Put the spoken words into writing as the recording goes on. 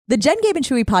The Jen, Gabe, and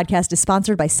Chewy podcast is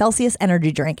sponsored by Celsius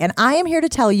Energy Drink, and I am here to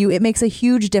tell you it makes a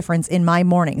huge difference in my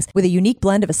mornings. With a unique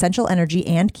blend of essential energy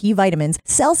and key vitamins,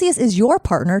 Celsius is your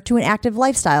partner to an active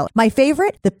lifestyle. My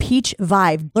favorite, the Peach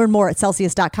Vibe. Learn more at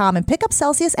Celsius.com and pick up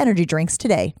Celsius Energy Drinks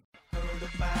today.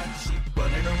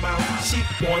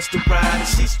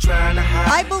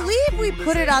 I believe we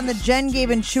put it on the Jen,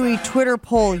 Gabe, and Chewy Twitter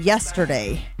poll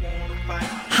yesterday.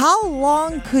 How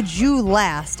long could you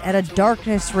last at a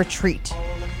darkness retreat?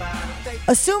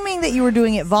 Assuming that you were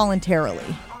doing it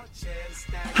voluntarily.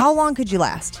 How long could you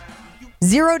last?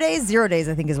 0 days? 0 days,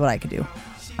 I think, is what I could do.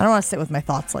 I don't want to sit with my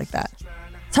thoughts like that.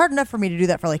 It's hard enough for me to do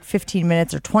that for like 15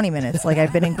 minutes or 20 minutes, like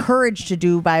I've been encouraged to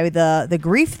do by the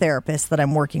grief therapist that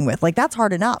I'm working with. Like, that's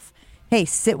hard enough. Hey,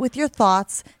 sit with your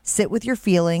thoughts, sit with your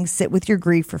feelings, sit with your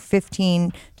grief for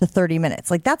 15 to 30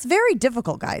 minutes. Like, that's very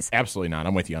difficult, guys. Absolutely not.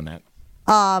 I'm with you on that.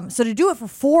 So to do it for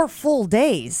 4 full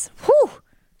days, whew,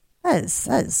 that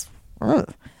is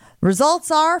results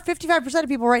are 55% of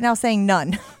people right now saying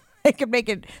none. They could make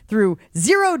it through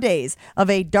 0 days of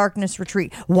a darkness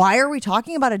retreat. Why are we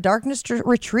talking about a darkness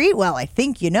retreat? Well, I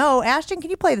think you know. Ashton, can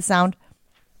you play the sound?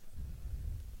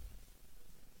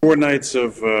 4 nights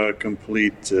of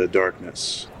complete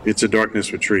darkness. It's a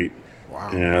darkness retreat. Wow.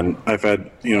 And I've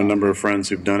had a number of friends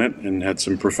who've done it and had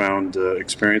some profound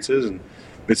experiences. And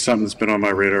it's something that's been on my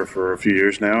radar for a few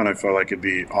years now, and I felt like it'd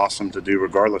be awesome to do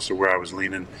regardless of where I was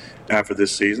leaning after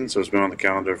this season. So it's been on the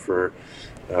calendar for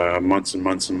months and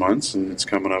months and months, and it's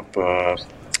coming up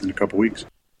in a couple weeks.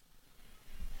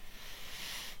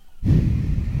 A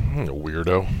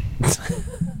weirdo.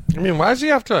 I mean, why does he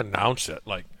have to announce it?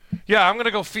 Like, yeah, I'm going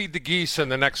to go feed the geese in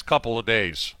the next couple of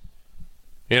days.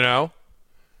 You know?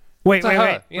 Wait. Great,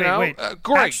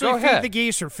 Actually, go ahead. feed the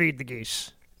geese or feed the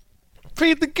geese?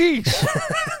 Feed the geese.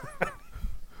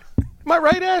 Am I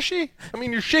right, Ashy? I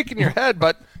mean, you're shaking your head,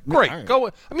 but great. Go.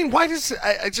 I mean, why does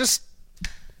I just?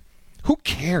 Who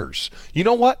cares? You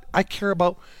know what? I care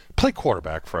about play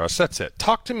quarterback for us. That's it.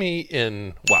 Talk to me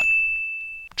in what?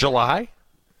 July?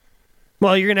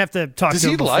 Well, you're gonna have to talk Does to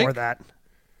he him before like- that.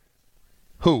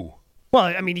 Who? Well,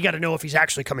 I mean, you got to know if he's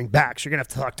actually coming back, so you're gonna have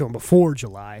to talk to him before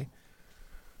July.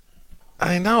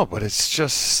 I know, but it's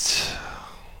just.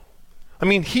 I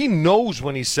mean, he knows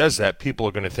when he says that people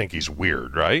are going to think he's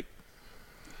weird, right?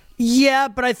 Yeah,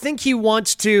 but I think he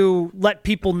wants to let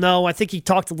people know. I think he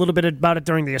talked a little bit about it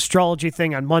during the astrology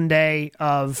thing on Monday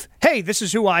of, hey, this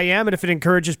is who I am, and if it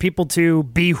encourages people to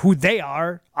be who they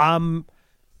are, I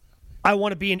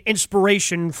want to be an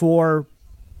inspiration for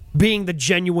being the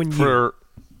genuine you.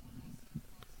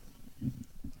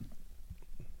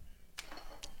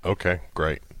 Okay,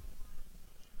 great.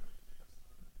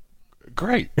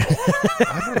 Great.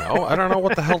 I don't know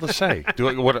what the hell to say.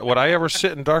 Would I ever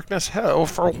sit in darkness? Hell,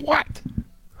 for what?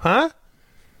 Huh?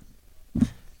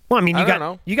 Well, I mean, I don't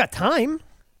know. you got time.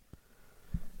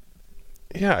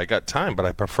 Yeah, I got time, but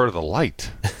I prefer the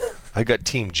light. I got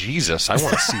Team Jesus. I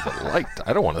want to see the light.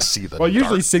 I don't want to see the Well, usually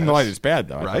darkness, seeing the light is bad,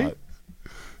 though. right?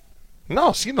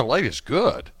 No, seeing the light is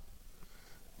good.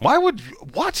 Why would you,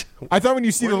 what? I thought when you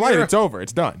see the light, it's over.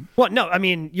 It's done. Well, no, I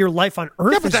mean, your life on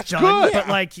Earth but is that's done, good. but,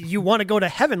 like, you want to go to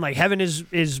heaven. Like, heaven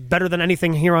is better than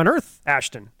anything here on Earth,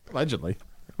 Ashton. Allegedly.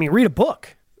 I mean, read a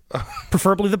book,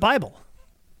 preferably the Bible.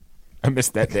 I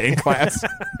missed that day in class.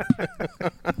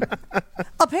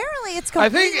 Apparently, it's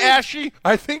completely...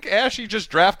 I think Ashy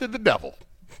just drafted the devil.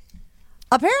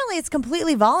 Apparently, it's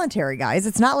completely voluntary, guys.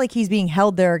 It's not like he's being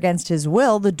held there against his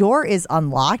will. The door is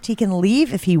unlocked. He can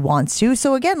leave if he wants to.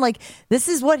 So again, like, this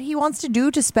is what he wants to do,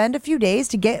 to spend a few days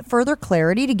to get further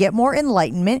clarity, to get more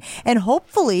enlightenment, and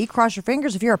hopefully, cross your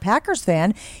fingers if you're a Packers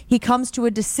fan, he comes to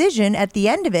a decision at the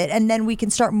end of it, and then we can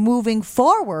start moving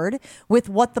forward with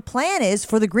what the plan is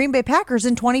for the Green Bay Packers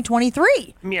in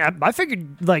 2023. I mean, I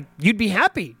figured, like, you'd be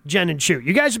happy, Jen and Chew.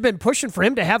 You guys have been pushing for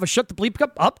him to have a shut the bleep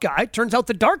up guy. Turns out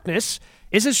the darkness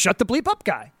is his shut the bleep up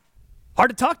guy. Hard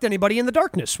to talk to anybody in the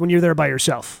darkness when you're there by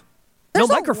yourself. There's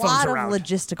no microphones a lot around. of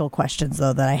logistical questions,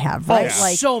 though, that I have. Right? Oh,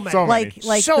 like, so many.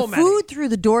 Like So the many. food through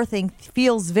the door thing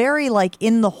feels very like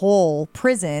in the hole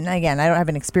prison. Again, I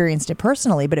haven't experienced it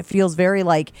personally, but it feels very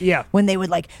like when they would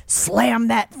like slam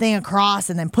that thing across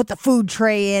and then put the food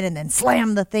tray in and then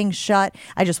slam the thing shut.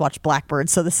 I just watched Blackbird,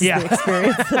 so this is the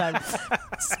experience that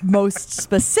I'm most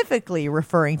specifically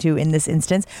referring to in this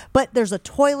instance. But there's a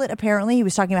toilet, apparently. He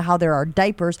was talking about how there are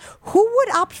diapers. Who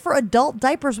would opt for adult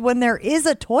diapers when there is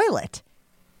a toilet?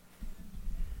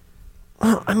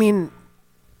 Well, I mean,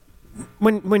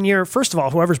 when you're, first of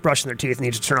all, whoever's brushing their teeth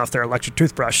needs to turn off their electric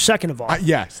toothbrush. Second of all,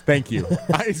 yes, thank you.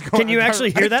 Can you actually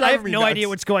hear that? I have no idea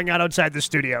what's going on outside the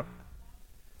studio.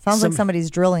 Sounds like somebody's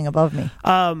drilling above me.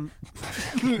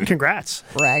 Congrats.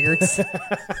 Braggarts.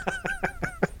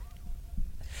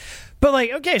 But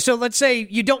like, okay, so let's say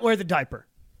you don't wear the diaper.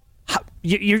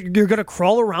 You're going to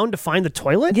crawl around to find the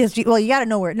toilet? Yes, well, you got to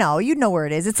know where. No, you know where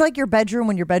it is. It's like your bedroom.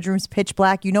 When your bedroom's pitch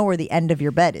black, you know where the end of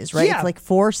your bed is, right? Yeah. It's like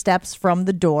 4 steps from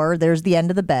the door. There's the end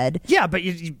of the bed. Yeah, but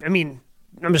I mean,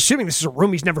 I'm assuming this is a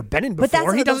room he's never been in But that's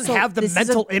before. He also- doesn't have the this is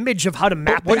mental image of how to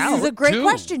map what it do This out. is a great do?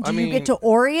 question. Do I you mean- get to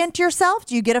orient yourself?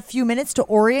 Do you get a few minutes to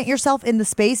orient yourself in the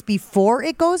space before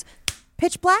it goes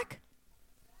pitch black?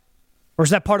 Or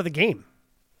is that part of the game?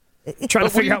 Trying to But what do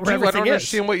figure you out where do? I everything don't is.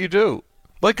 understand what you do.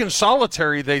 Like in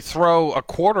solitary, they throw a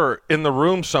quarter in the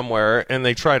room somewhere and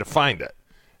they try to find it.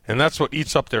 And that's what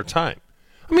eats up their time.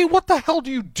 I mean, what the hell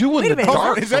do you do in Wait a the minute.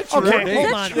 dark? Is that true? Okay, hold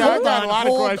Is that on, true? hold I've got on, a lot of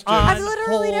hold questions. on. I've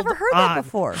literally never heard that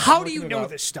before. How do you know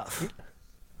this stuff?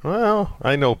 Well,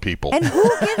 I know people. And who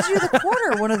gives you the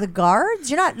quarter? One of the guards?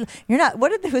 You're not.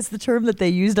 What was the term that they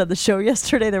used on the show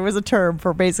yesterday? There was a term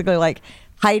for basically like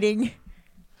hiding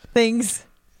things.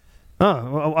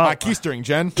 Keystering,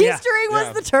 Jen. Keystering was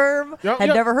Yeah. the term. Yep, Had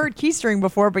yep. never heard keystering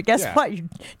before, but guess Yeah. what? You're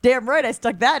damn right. I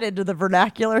stuck that into the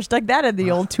vernacular. Stuck that in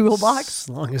the old toolbox. As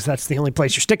long as that's the only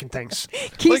place you're sticking things.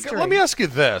 Keystering. Like, let me ask you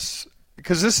this,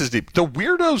 because this is deep. Do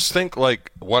weirdos think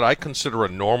like what I consider a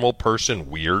normal person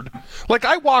weird? Like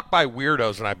I walk by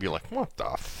weirdos and I'd be like, "What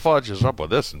the fudge is up with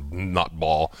this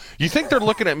nutball?" You think they're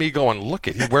looking at me going, "Look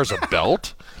at he wears a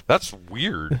belt? That's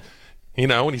weird." You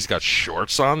know, and he's got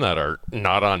shorts on that are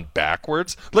not on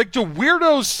backwards. Like, do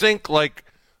weirdos think like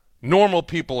normal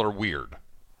people are weird?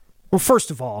 Well, first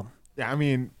of all, Yeah, I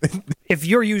mean, if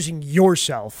you're using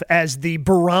yourself as the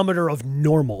barometer of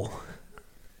normal,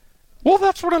 Well,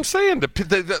 that's what I'm saying.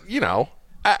 You know,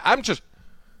 I'm just,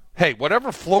 hey,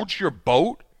 whatever floats your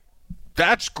boat,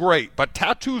 that's great. But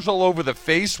tattoos all over the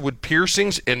face with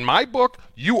piercings, in my book,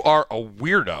 you are a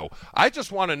weirdo. I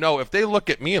just want to know if they look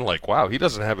at me and like, wow, he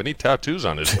doesn't have any tattoos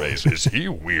on his face. Is he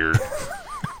weird?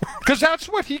 Because that's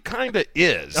what he kind of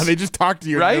is. they just talk to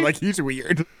you and Right? they're like, he's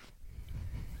weird.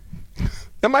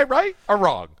 Am I right or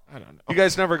wrong? I don't know. You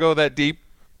guys never go that deep?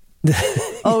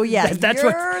 Oh yeah, That's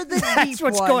you're what- the that's deep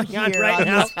what's one going on here right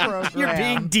now. this program. You're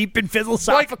being deep and Like,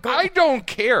 philosophical. I don't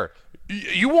care.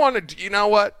 You want to, you know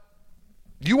what?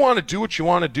 You want to do what you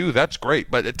want to do, that's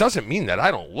great. But it doesn't mean that I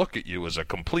don't look at you as a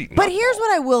complete nutball. But here's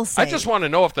what I will say. I just want to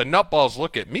know if the nutballs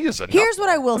look at me as a nutball. Here's what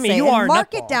I will mean, say. you and are a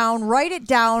mark nutball. it down, write it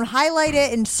down, highlight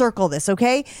it, and circle this,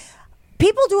 okay?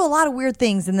 People do a lot of weird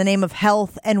things in the name of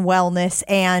health and wellness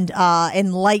and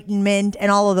enlightenment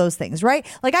and all of those things, right?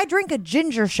 Like I drink a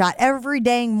ginger shot every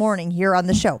dang morning here on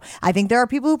the show. I think there are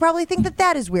people who probably think that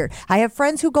that is weird. I have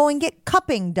friends who go and get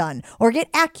cupping done or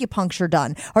get acupuncture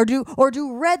done or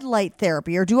do red light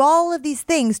therapy or do all of these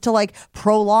things to like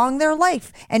prolong their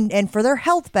life and for their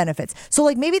health benefits. So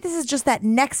like maybe this is just that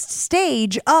next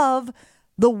stage of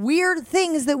the weird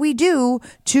things that we do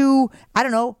to, I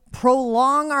don't know,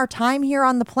 prolong our time here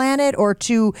on the planet or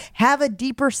to have a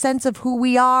deeper sense of who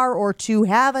we are or to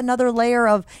have another layer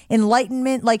of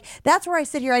enlightenment. Like, that's where I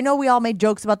sit here. I know we all made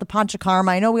jokes about the Panchakarma.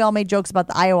 I know we all made jokes about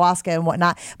the ayahuasca and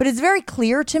whatnot, but it's very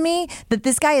clear to me that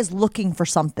this guy is looking for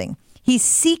something. He's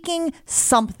seeking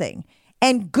something.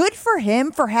 And good for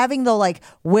him for having the like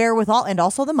wherewithal and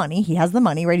also the money. He has the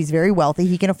money, right? He's very wealthy.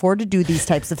 He can afford to do these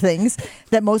types of things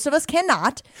that most of us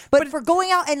cannot. But for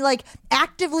going out and like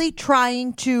actively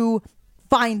trying to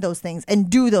find those things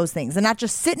and do those things and not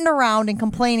just sitting around and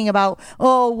complaining about,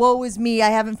 oh, woe is me, I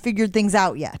haven't figured things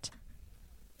out yet.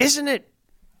 Isn't it?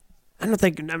 I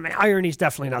mean, irony is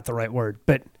definitely not the right word,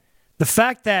 but the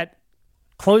fact that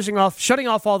shutting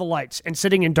off all the lights and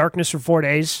sitting in darkness for 4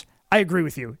 days, I agree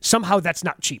with you. Somehow that's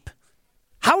not cheap.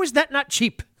 How is that not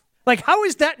cheap? Like, how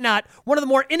is that not one of the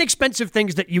more inexpensive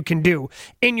things that you can do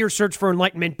in your search for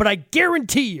enlightenment? But I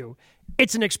guarantee you,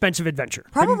 it's an expensive adventure.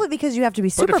 Probably because you have to be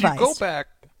But supervised.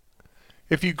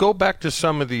 if you go back to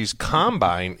some of these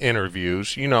combine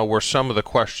interviews, you know, where some of the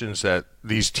questions that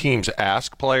these teams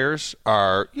ask players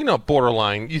are, you know,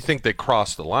 borderline, you think they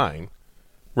crossed the line,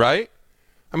 right?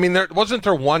 I mean, wasn't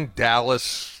there one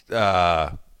Dallas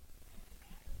guy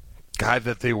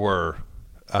that they were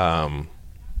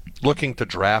looking to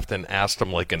draft and asked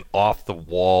him like an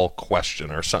off-the-wall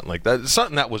question or something like that,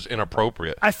 something that was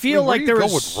inappropriate. I feel where like do there you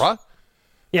go was- with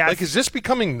Yeah, like, is this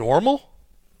becoming normal?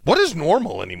 What is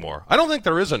normal anymore? I don't think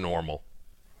there is a normal.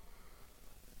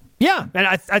 yeah, and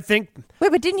I think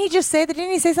Wait, but didn't he just say that?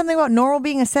 Didn't he say something about normal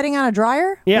being a setting on a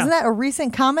dryer? Yeah. Isn't that a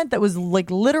recent comment that was like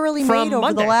literally From made over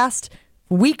Monday. the last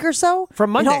week or so?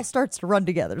 From Monday. It all starts to run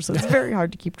together, so it's very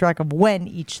hard to keep track of when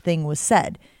each thing was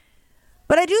said.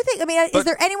 But I do think, is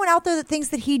there anyone out there that thinks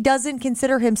that he doesn't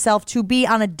consider himself to be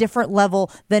on a different level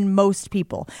than most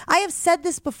people? I have said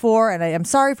this before, and I am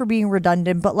sorry for being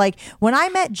redundant, but like when I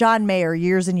met John Mayer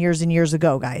years and years and years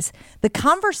ago, guys, the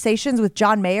conversations with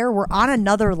John Mayer were on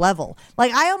another level.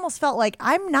 Like I almost felt like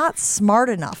I'm not smart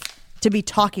enough to be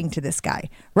talking to this guy,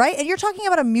 right? And you're talking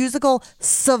about a musical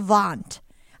savant.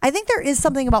 I think there is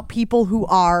something about people who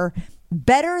are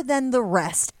better than the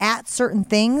rest at certain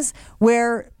things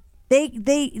where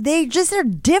they just are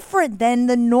different than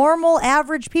the normal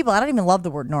average people. I don't even love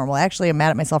the word normal. I actually am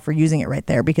mad at myself for using it right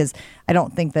there because I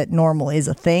don't think that normal is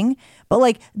a thing. But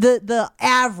like the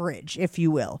average, if you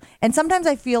will. And sometimes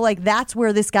I feel like that's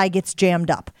where this guy gets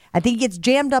jammed up. I think he gets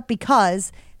jammed up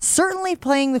because certainly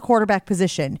playing the quarterback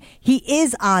position, he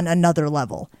is on another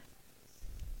level.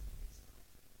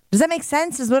 Does that make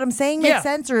sense? Does what I'm saying make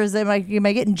sense? Or am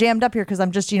I getting jammed up here because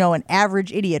I'm just, an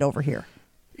average idiot over here?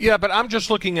 Yeah, but I'm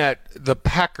just looking at the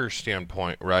Packers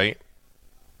standpoint, right?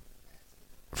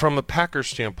 From a Packers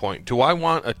standpoint, do I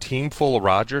want a team full of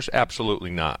Rodgers?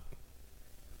 Absolutely not.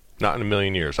 Not in a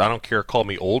million years. I don't care. Call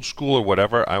me old school or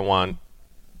whatever.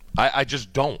 I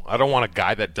just don't. I don't want a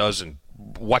guy that does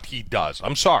what he does.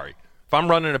 I'm sorry. If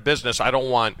I'm running a business, I don't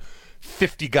want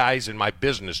 50 guys in my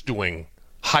business doing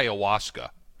ayahuasca.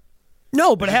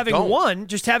 No, but having one,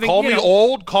 just having... Call me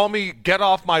old, call me get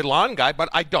off my lawn guy, but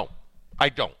I don't.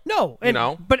 No,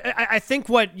 but I think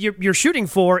what you're shooting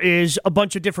for is a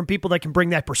bunch of different people that can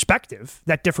bring that perspective,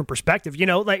 that different perspective.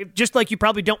 Just like you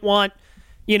probably don't want,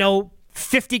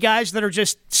 50 guys that are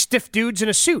just stiff dudes in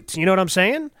a suit. You know what I'm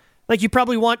saying? Like you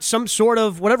probably want some sort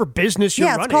of whatever business you're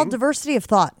running. Yeah, it's called diversity of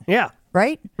thought. Yeah.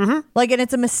 Right? Mm-hmm. And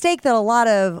it's a mistake that a lot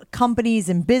of companies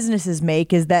and businesses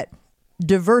make is that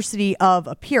diversity of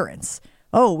appearance.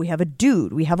 Oh, we have a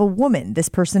dude, we have a woman, this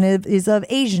person is of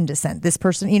Asian descent, this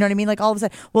person, you know what I mean? Like all of a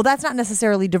sudden, well, that's not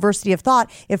necessarily diversity of thought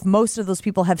if most of those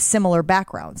people have similar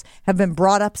backgrounds, have been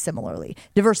brought up similarly.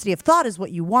 Diversity of thought is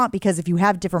what you want because if you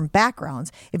have different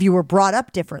backgrounds, if you were brought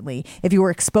up differently, if you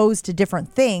were exposed to different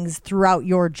things throughout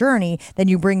your journey, then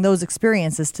you bring those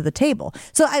experiences to the table.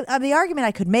 So the argument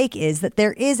I could make is that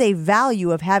there is a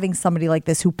value of having somebody like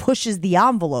this who pushes the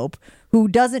envelope, who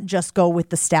doesn't just go with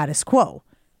the status quo.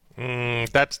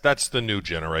 That's the new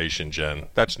generation, Jen.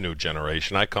 That's new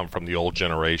generation. I come from the old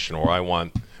generation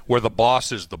where the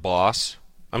boss is the boss.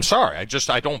 I'm sorry.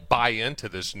 I don't buy into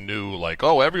this new,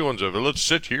 everyone's over. Let's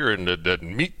sit here and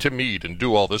meet to meet and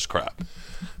do all this crap.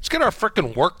 Let's get our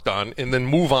frickin' work done and then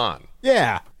move on.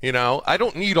 Yeah. I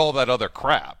don't need all that other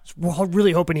crap. We're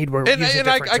really hoping he'd use a different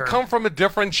term. I come from a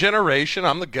different generation.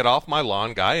 I'm the get off my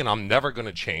lawn guy, and I'm never going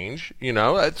to change.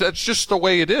 That's just the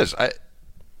way it is.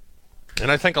 And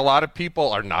I think a lot of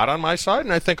people are not on my side,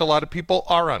 and I think a lot of people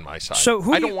are on my side. So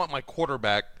I don't want my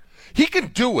quarterback. He can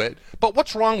do it, but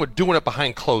what's wrong with doing it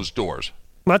behind closed doors?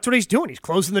 Well, that's what he's doing. He's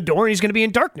closing the door, and he's going to be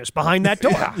in darkness behind that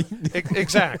door. Yeah,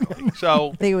 exactly.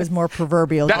 So I think it was more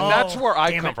proverbial. That's where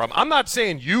I come from. I'm not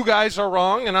saying you guys are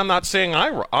wrong, and I'm not saying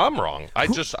I'm wrong.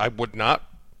 I would not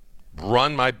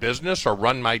run my business or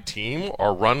run my team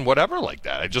or run whatever like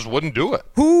that. I just wouldn't do it.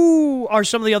 Who are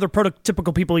some of the other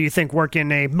prototypical people you think work in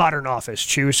a modern office,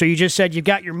 Chew? So you just said you've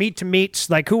got your meet to meets.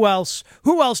 Like who else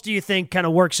do you think kind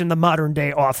of works in the modern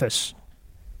day office?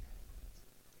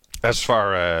 As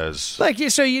far as like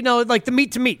the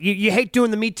meet to meet. You hate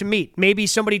doing the meet to meet. Maybe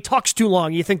somebody talks too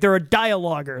long. You think they're a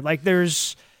dialoguer.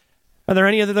 Are there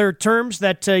any other terms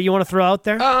that you want to throw out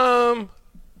there?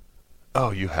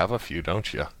 Oh, you have a few,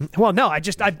 don't you? Well, no,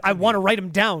 I want to write them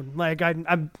down. Like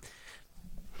I'm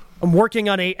working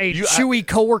on a Chewy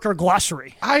coworker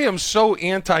glossary. I am so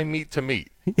anti meet to meet.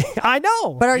 I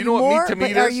know, but are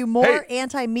you more Hey.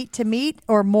 anti meet to meet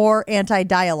or more anti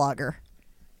dialoguer?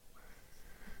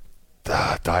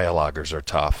 Dialoguers are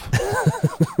tough.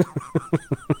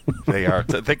 They are.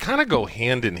 They kind of go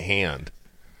hand in hand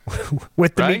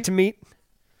with the meet to meet.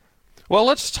 Well,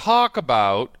 let's talk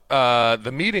about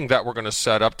the meeting that we're going to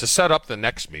set up the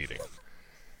next meeting.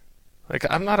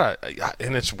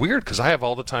 And it's weird because I have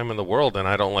all the time in the world and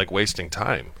I don't like wasting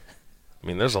time. I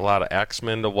mean, there's a lot of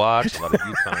X-Men to watch, a lot of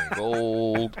Yukon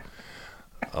Gold,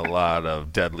 a lot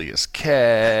of Deadliest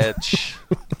Catch.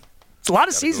 It's a lot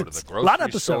of seasons, a lot of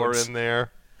episodes in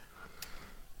there.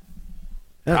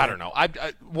 I don't know.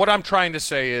 What I'm trying to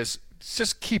say is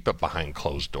just keep it behind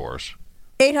closed doors.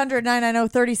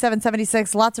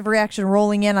 800-990-3776. Lots of reaction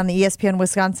rolling in on the ESPN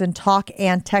Wisconsin talk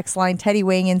and text line. Teddy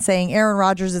weighing in saying Aaron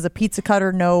Rodgers is a pizza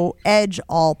cutter, no edge,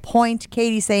 all point.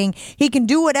 Katie saying he can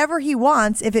do whatever he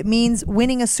wants if it means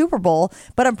winning a Super Bowl,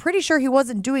 but I'm pretty sure he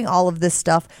wasn't doing all of this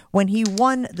stuff when he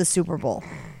won the Super Bowl.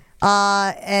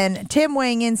 And Tim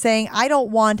weighing in saying, I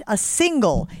don't want a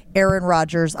single Aaron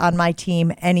Rodgers on my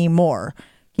team anymore.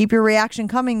 Keep your reaction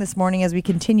coming this morning as we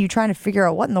continue trying to figure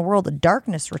out what in the world a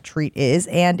darkness retreat is,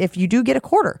 and if you do get a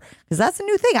quarter, because that's a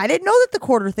new thing. I didn't know that the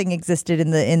quarter thing existed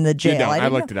in the jail. You don't. I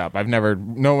looked it up. I've never.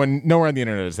 Nowhere on the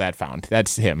internet is that found.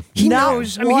 That's him. He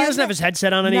knows. I mean, he doesn't have his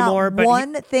headset on anymore. But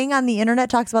one thing on the internet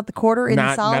talks about the quarter in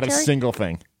solitary. Not a single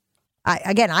thing.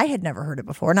 I had never heard it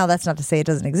before. Now, that's not to say it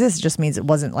doesn't exist. It just means it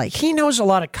wasn't like... He knows a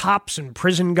lot of cops and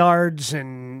prison guards,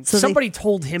 and somebody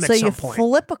told him at some point. So you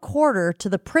flip a quarter to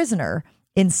the prisoner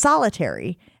in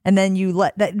solitary, and then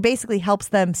that basically helps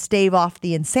them stave off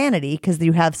the insanity because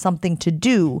you have something to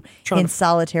do in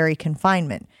solitary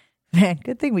confinement. Man,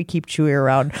 good thing we keep Chewy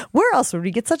around. Where else would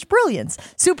we get such brilliance?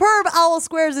 Superb Owl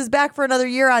Squares is back for another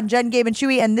year on Jen, Gabe, and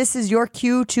Chewy, and this is your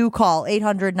cue to call.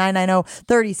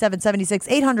 800-990-3776.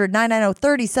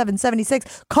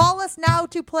 800-990-3776. Call us now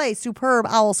to play Superb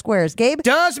Owl Squares. Gabe?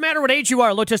 Doesn't matter what age you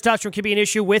are, low testosterone can be an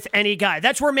issue with any guy.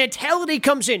 That's where mentality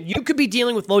comes in. You could be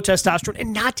dealing with low testosterone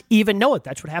and not even know it.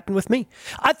 That's what happened with me.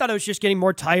 I thought I was just getting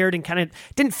more tired and kind of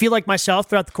didn't feel like myself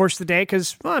throughout the course of the day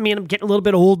because, I'm getting a little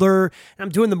bit older, and I'm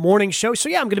doing the morning show, so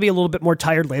I'm going to be a little bit more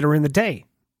tired later in the day.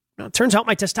 Now, it turns out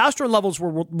my testosterone levels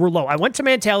were low. I went to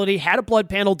Mentality, had a blood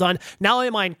panel done. Now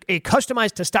I'm on a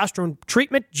customized testosterone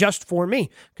treatment just for me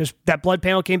because that blood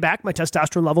panel came back, my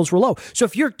testosterone levels were low. So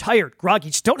if you're tired, groggy,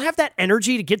 just don't have that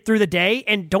energy to get through the day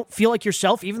and don't feel like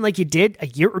yourself, even like you did a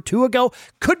year or two ago,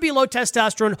 could be low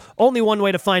testosterone. Only one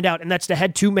way to find out, and that's to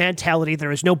head to Mentality.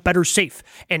 There is no better, safe,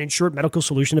 and insured medical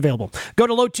solution available. Go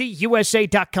to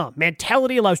lowtusa.com.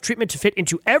 Mentality allows treatment to fit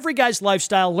into every guy's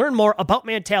lifestyle. Learn more about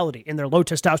Mentality in their low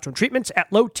testosterone treatments at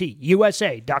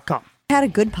lowtusa.com. Had a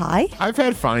good pie? I've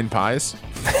had fine pies.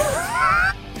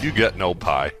 You get no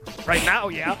pie. Right now,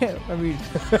 yeah. I mean,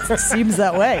 it seems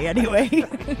that way anyway.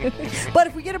 But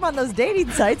if we get him on those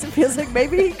dating sites, it feels like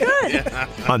maybe he could. Yeah.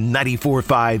 On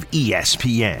 94.5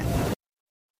 ESPN.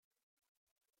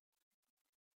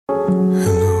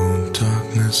 Hello,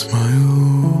 darkness, my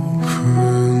old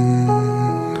friend.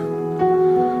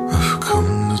 I've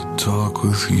come to talk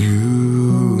with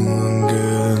you again.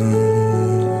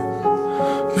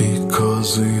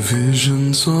 Because a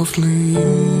vision softly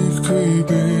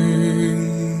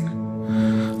creeping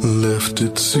left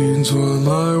its scenes while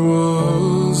I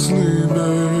was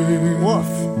sleeping. Woof.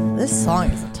 This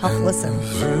song is a tough listen.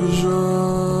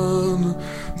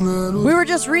 We were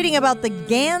just reading about the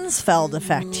Gansfeld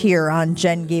effect here on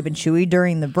Jen, Gabe, and Chewy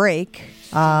during the break.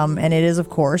 And it is, of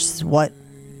course,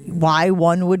 why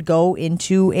one would go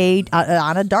into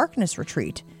on a darkness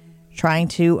retreat, trying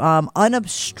to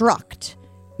unobstruct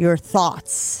your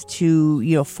thoughts,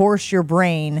 to force your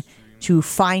brain to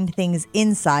find things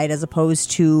inside as opposed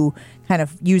to kind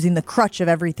of using the crutch of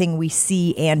everything we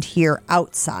see and hear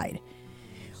outside.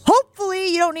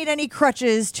 Hopefully you don't need any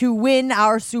crutches to win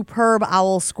our Superb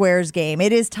Owl Squares game.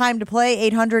 It is time to play.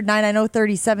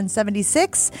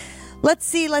 800-990-3776. Let's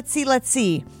see.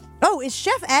 Oh, is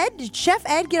Chef Ed? Did Chef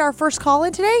Ed get our first call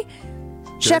in today?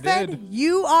 Chef Ed,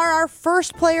 you are our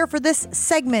first player for this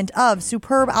segment of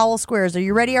Superb Owl Squares. Are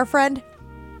you ready, our friend?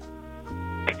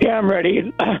 Yeah, I'm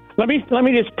ready. Let me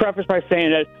just preface by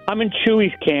saying that I'm in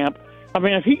Chewy's camp. I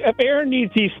mean, if Aaron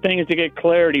needs these things to get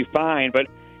clarity, fine. But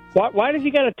why does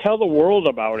he got to tell the world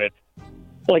about it?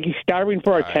 Like he's starving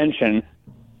for attention.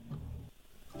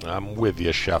 I'm with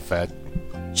you, Chef Ed.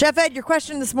 Chef Ed, your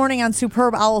question this morning on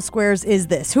Superb Owl Squares is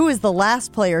this. Who is the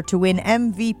last player to win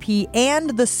MVP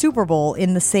and the Super Bowl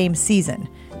in the same season?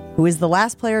 Who is the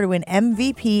last player to win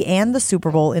MVP and the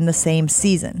Super Bowl in the same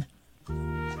season?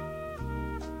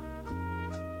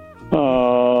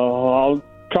 I'll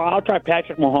try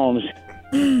Patrick Mahomes.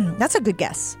 That's a good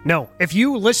guess. No. If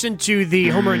you listen to the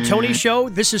Homer and Tony show,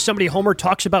 this is somebody Homer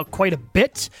talks about quite a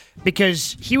bit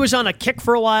because he was on a kick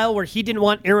for a while where he didn't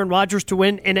want Aaron Rodgers to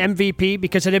win an MVP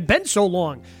because it had been so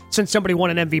long since somebody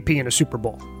won an MVP in a Super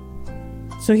Bowl.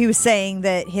 So he was saying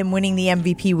that him winning the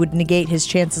MVP would negate his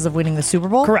chances of winning the Super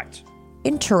Bowl? Correct.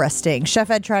 Interesting.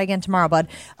 Chef Ed, try again tomorrow, bud.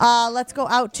 Let's go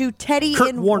out to Teddy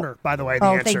Kurt Warner, by the way.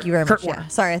 Answer. Thank you very much. Yeah.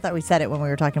 Sorry, I thought we said it when we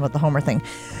were talking about the Homer thing.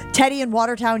 Teddy in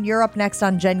Watertown, you're up next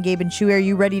on Jen, Gabe, and Chewy. Are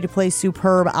you ready to play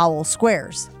Superb Owl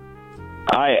Squares?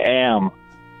 I am.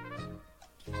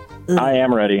 I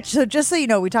am ready. So just so you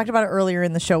know, we talked about it earlier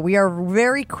in the show. We are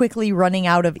very quickly running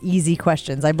out of easy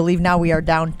questions. I believe now we are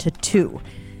down to 2.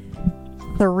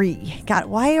 3. God,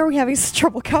 why are we having such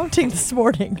trouble counting this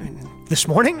morning? This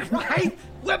morning? Right?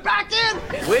 We're back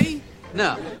in. We?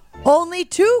 No. Only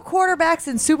 2 quarterbacks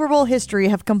in Super Bowl history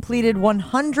have completed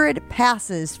 100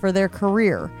 passes for their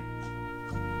career.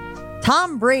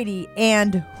 Tom Brady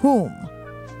and whom?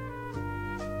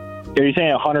 Are you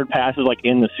saying 100 passes like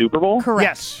in the Super Bowl? Correct.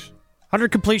 Yes.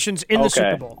 100 completions in the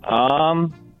Super Bowl.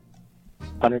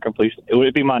 100 completions. Would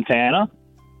it be Montana?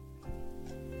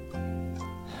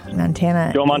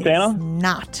 Montana. Joe Montana? is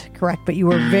not correct, but you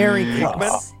were very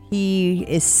close. He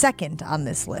is second on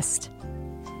this list.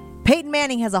 Peyton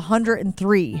Manning has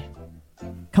 103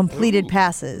 completed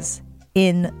passes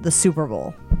in the Super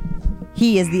Bowl.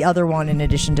 He is the other one in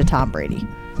addition to Tom Brady.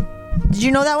 Did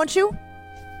you know that one, Shu?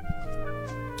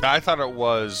 I thought it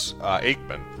was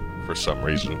Aikman for some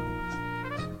reason.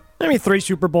 I mean, 3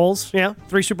 Super Bowls. Yeah,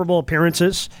 3 Super Bowl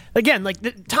appearances. Again,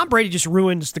 Tom Brady just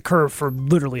ruins the curve for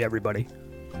literally everybody.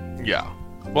 Yeah.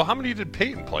 Well, how many did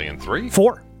Peyton play in? 3?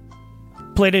 4.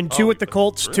 Played in 2 with the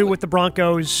Colts, really? 2 with the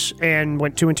Broncos, and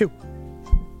went 2-2.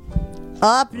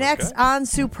 Up next on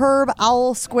Superb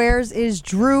Owl Squares is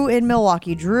Drew in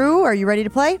Milwaukee. Drew, are you ready to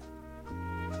play?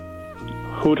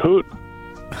 Hoot hoot.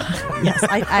 Yes,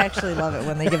 I actually love it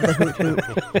when they give the hoot hoot.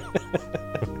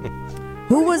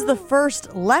 Who was the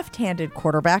first left-handed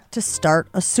quarterback to start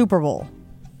a Super Bowl?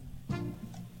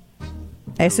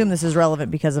 I assume this is relevant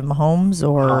because of Mahomes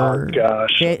or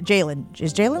Jalen.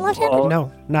 Is Jalen left-handed?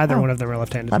 No, neither one of them are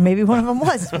left-handed. Maybe one of them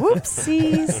was.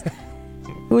 Whoopsies.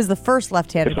 Who was the first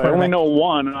left-handed If I quarterback? only know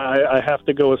one, I have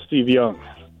to go with Steve Young.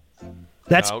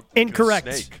 That's No,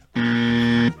 incorrect.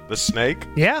 The snake?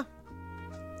 Yeah.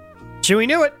 Chewy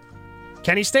knew it.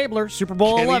 Kenny Stabler, Super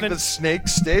Bowl Kenny 11. the Snake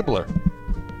Stabler.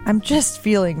 I'm just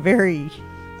feeling very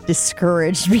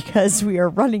discouraged because we are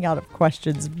running out of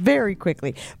questions very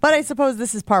quickly. But I suppose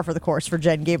this is par for the course for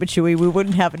Jen, Gabe, and Chewy. We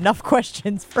wouldn't have enough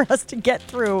questions for us to get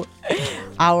through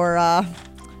our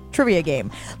trivia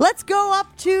game. Let's go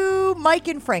up to Mike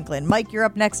and Franklin. Mike, you're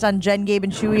up next on Jen, Gabe,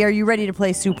 and Chewy. Are you ready to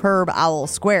play Superb Owl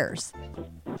Squares?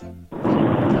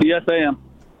 Yes, I am.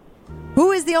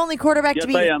 Who is the only quarterback Yes, to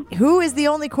be? I am. Who is the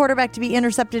only quarterback to be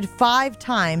intercepted 5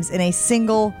 times in a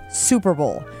single Super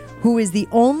Bowl? Who is the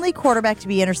only quarterback to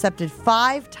be intercepted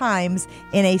 5 times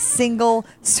in a single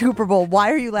Super Bowl? Why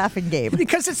are you laughing, Gabe?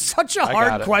 Because it's such a got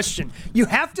hard it. question. You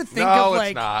have to think No, of it's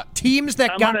like not. teams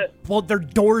that got their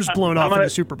doors blown off in the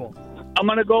Super Bowl. I'm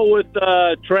going to go with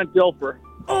Trent Dilfer.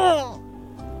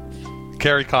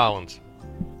 Kerry Collins.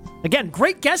 Again,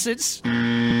 great guesses, but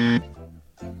No.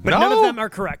 none of them are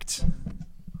correct.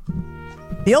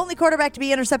 The only quarterback to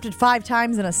be intercepted 5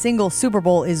 times in a single Super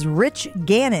Bowl is Rich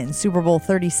Gannon, Super Bowl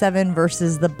 37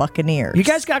 versus the Buccaneers. You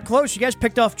guys got close. You guys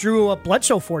picked off Drew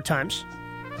Bledsoe 4 times.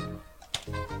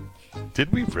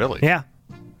 Did we really? Yeah.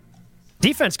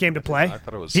 Defense came to play. I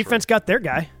thought it was Defense got their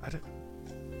guy.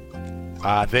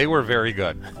 They were very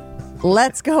good.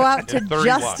 Let's go out to 31.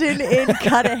 Justin in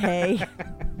Cudahy.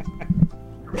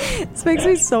 This makes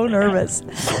me so nervous.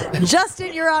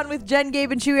 Justin, you're on with Jen,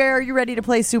 Gabe, and Chewy. Are you ready to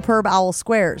play Superb Owl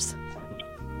Squares?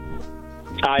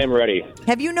 I am ready.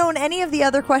 Have you known any of the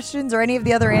other questions or any of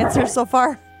the other answers so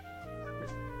far?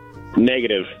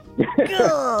 Negative.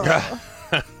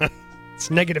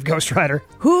 It's negative Ghost Rider.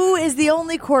 Who is the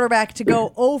only quarterback to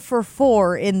go 0 for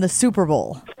 4 in the Super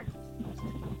Bowl?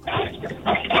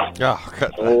 Oh,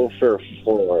 God. 0 for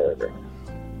 4.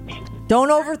 Don't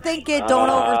overthink it. Don't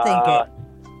overthink it.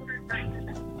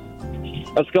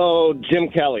 Let's go Jim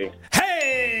Kelly.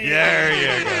 Hey! There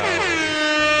you go.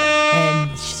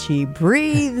 And she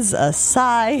breathes a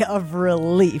sigh of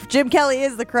relief. Jim Kelly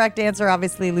is the correct answer,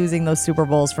 obviously losing those Super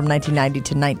Bowls from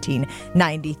 1990 to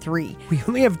 1993. We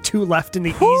only have 2 left in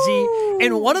the easy,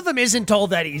 and one of them isn't all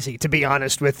that easy, to be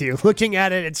honest with you. Looking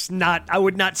at it, it's not, I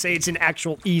would not say it's an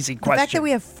actual easy question. The fact that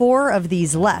we have 4 of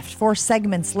these left, 4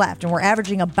 segments left, and we're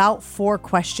averaging about 4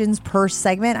 questions per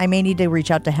segment, I may need to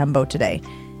reach out to Hembo today.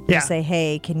 Yeah. Just say,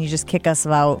 hey, can you just kick us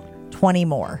about 20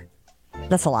 more?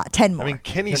 That's a lot. 10 more. I mean,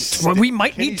 Kenny Well, we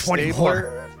might Kenny need 20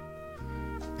 Stabler.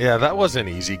 Yeah, that wasn't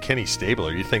easy. Kenny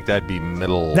Stabler. You think that'd be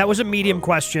middle? That was a medium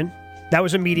question. That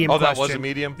was a medium Oh, question. that was a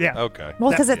medium? Yeah. Okay.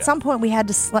 Well, because at some point we had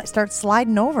to start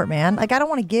sliding over, man. Like I don't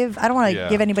want to give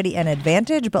anybody an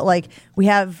advantage, but like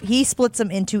he splits them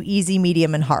into easy,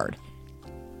 medium, and hard.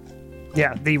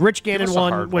 Yeah, the Rich Gannon us a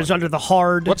one hard was one. under the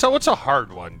hard. What's a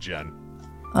hard one, Jen?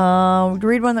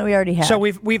 Read one that we already had. So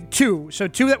we've 2. So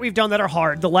 2 that we've done that are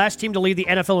hard. The last team to lead the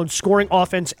NFL in scoring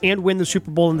offense and win the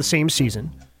Super Bowl in the same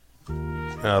season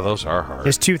Oh, those are hard.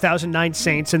 is 2009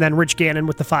 Saints, and then Rich Gannon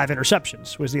with the 5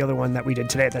 interceptions was the other one that we did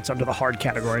today. That's under the hard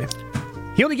category.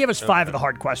 He only gave us 5 of the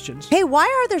hard questions. Hey, why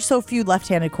are there so few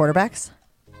left-handed quarterbacks?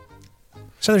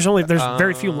 So there's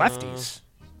very few lefties.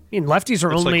 I mean, lefties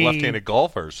are It's only like left-handed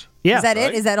golfers. Yeah, Is that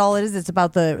right? it? Is that all it is? It's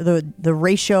about the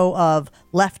ratio of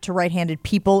left to right-handed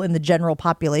people in the general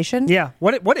population? Yeah.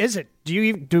 What is it?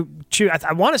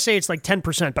 I want to say it's like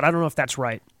 10%, but I don't know if that's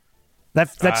right. That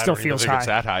still I don't even feels think high. It's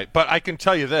that high. But I can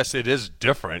tell you this: it is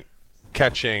different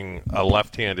catching a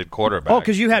left-handed quarterback. Oh,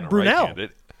 because you had than a Brunell.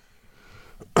 right-handed.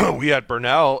 We had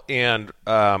Burnell, and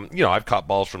I've caught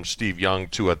balls from Steve Young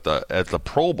too at the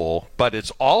Pro Bowl. But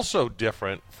it's also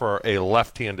different for a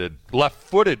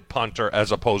left-footed punter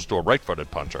as opposed to a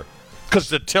right-footed punter, because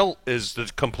the tilt is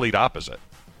the complete opposite.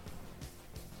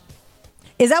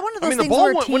 Is that one of those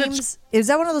Is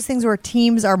that one of those things where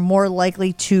teams are more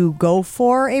likely to go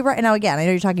for a right? Now, again, I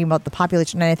know you're talking about the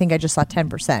population, and I think I just saw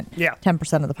 10%. Yeah,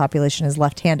 10% of the population is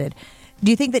left-handed. Do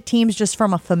you think that teams, just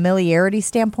from a familiarity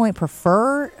standpoint,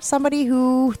 prefer somebody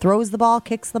who throws the ball,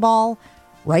 kicks the ball,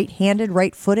 right-handed,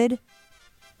 right-footed?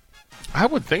 I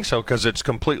would think so, because it's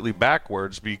completely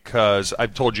backwards, because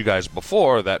I've told you guys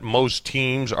before that most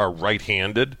teams are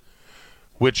right-handed,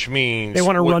 which means they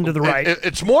want to run to the right.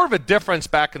 It's more of a difference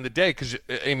back in the day, because,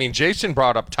 Jason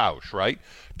brought up Tausch, right?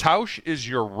 Tausch is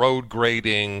your road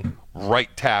grading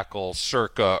right tackle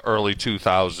circa early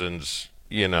 2000s,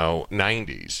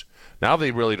 90s. Now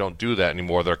they really don't do that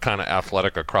anymore. They're kind of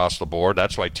athletic across the board.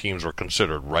 That's why teams were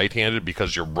considered right-handed,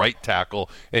 because your right tackle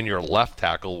and your left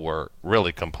tackle were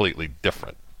really completely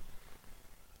different.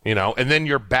 And then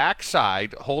your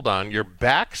backside,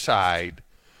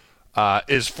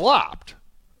 is flopped,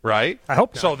 right? I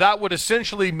hope not. So that would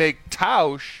essentially make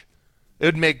Tausch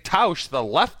the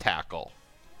left tackle.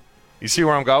 You see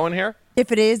where I'm going here?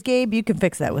 If it is, Gabe, you can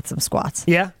fix that with some squats.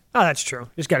 Yeah? Oh, that's true.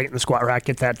 Just got to get in the squat rack,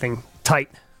 get that thing tight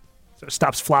so it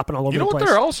stops flopping all over the place. You know what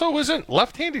there also isn't?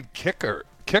 Left-handed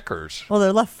kickers. Well,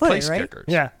 they're left-footed, Place right? kickers.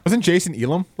 Yeah. Wasn't Jason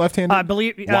Elam left-handed? I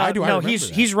believe. Why do I no, remember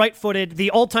he's right-footed. The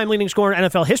all-time leading scorer in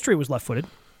NFL history was left-footed.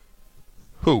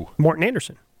 Who? Morton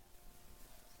Anderson.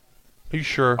 Are you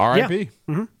sure? R.I.P. Yeah.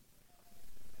 Mm-hmm.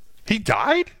 He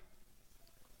died?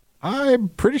 I'm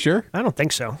pretty sure. I don't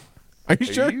think so. Are you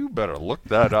sure? You better look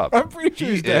that up. I'm pretty sure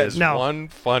he's dead. Is one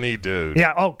funny dude.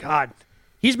 Yeah. Oh God.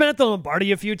 He's been at the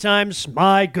Lombardi a few times.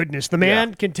 My goodness, the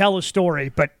man can tell a story,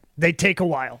 but they take a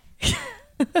while.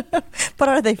 But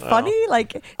are they funny?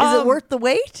 Is it worth the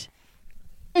wait?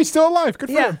 He's still alive. Good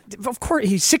for him. Of course.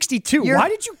 He's 62. Why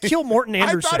did you kill Morton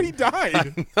Anderson? I thought he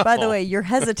died. By the way, your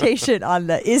hesitation on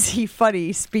the "is he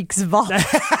funny" speaks volumes.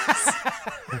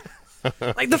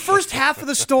 The first half of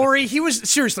the story, he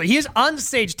is on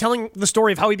stage telling the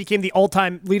story of how he became the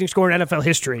all-time leading scorer in NFL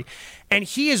history, and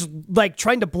he is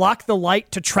trying to block the light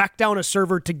to track down a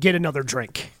server to get another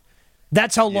drink.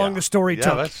 That's how long the story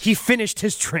took. He finished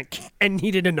his drink and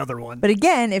needed another one. But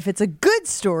again, if it's a good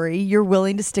story, you're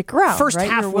willing to stick around. First right?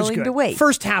 half you're was willing good. to wait.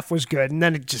 First half was good, and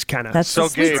then it just kind of the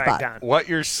sweet spot. down. What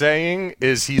you're saying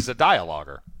is he's a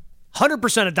dialoguer.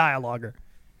 100% a dialoguer.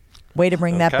 Way to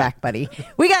bring that back, buddy.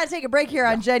 We got to take a break here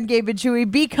on Jen, Gabe, and Chewy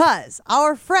because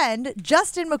our friend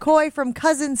Justin McCoy from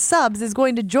Cousin Subs is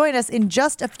going to join us in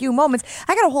just a few moments.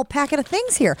 I got a whole packet of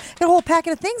things here. Got a whole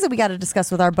packet of things that we got to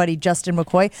discuss with our buddy Justin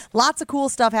McCoy. Lots of cool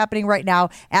stuff happening right now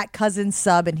at Cousin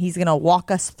Sub, and he's going to walk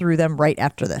us through them right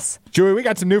after this. Chewy, we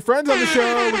got some new friends on the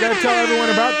show. We got to tell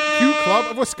everyone about Q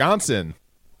Club of Wisconsin.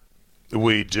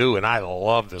 We do, and I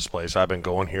love this place. I've been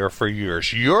going here for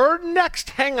years. Your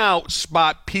next hangout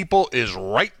spot, people, is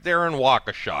right there in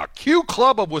Waukesha. Q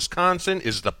Club of Wisconsin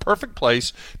is the perfect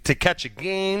place to catch a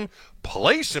game,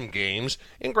 play some games,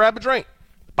 and grab a drink.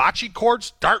 Bocce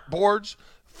courts, dartboards,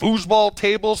 foosball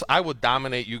tables. I would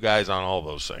dominate you guys on all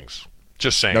those things.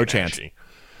 Just saying. No chance. Actually.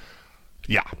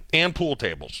 Yeah, and pool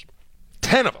tables.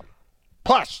 10 of them.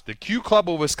 Plus, the Q Club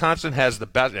of Wisconsin has the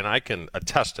best, and I can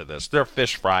attest to this, their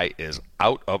fish fry is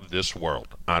out of this world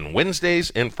on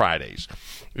Wednesdays and Fridays.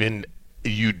 And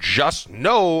you just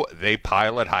know they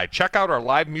pile it high. Check out our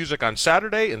live music on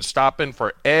Saturday and stop in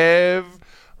for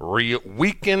every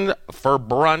weekend for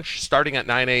brunch starting at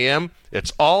 9 a.m.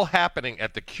 It's all happening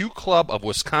at the Q Club of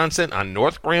Wisconsin on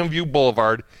North Grandview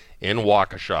Boulevard in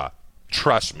Waukesha.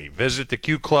 Trust me, visit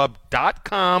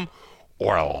theqclub.com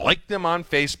or like them on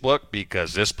Facebook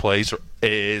because this place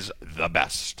is the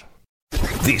best.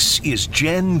 This is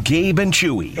Jen, Gabe, and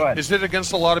Chewy. Go ahead. Is it against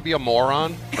the law to be a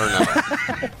moron or no?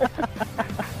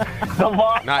 The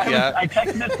law. Not yet. I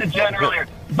texted this to Jen earlier.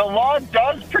 The law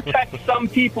does protect some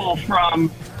people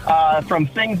from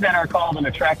things that are called an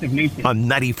attractive nuisance. On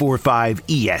 94.5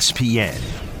 ESPN.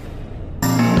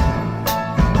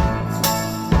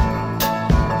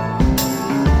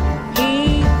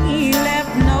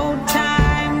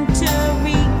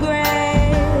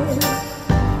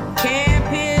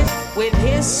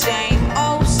 Same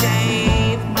old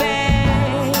safe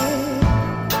bed.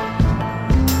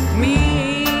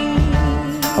 Me.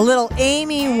 A little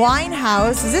Amy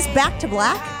Winehouse. Is this Back to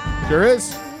Black? Sure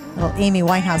is. A little Amy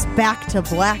Winehouse Back to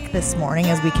Black this morning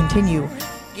as we continue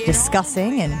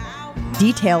discussing and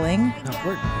detailing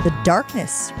the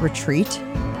Darkness Retreat.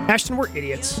 Ashton, we're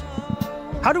idiots.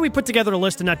 How do we put together a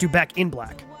list and not do Back in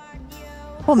Black?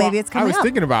 Well, maybe it's I coming was up.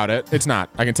 thinking about it. It's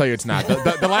not. I can tell you it's not.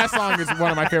 The last song is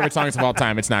one of my favorite songs of all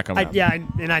time. It's not coming up.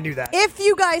 And I knew that. If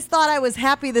you guys thought I was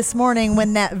happy this morning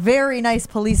when that very nice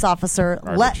police officer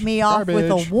let me off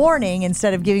with a warning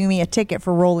instead of giving me a ticket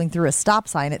for rolling through a stop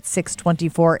sign at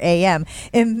 6:24 a.m.,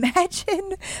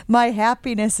 imagine my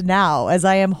happiness now as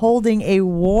I am holding a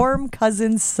warm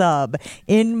Cousin Sub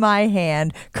in my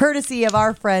hand, courtesy of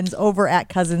our friends over at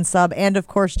Cousin Sub, and of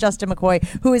course Justin McCoy,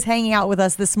 who is hanging out with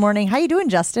us this morning. How you doing,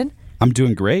 Justin? I'm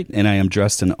doing great, and I am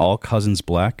dressed in all Cousins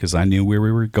black because I knew where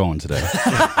we were going today.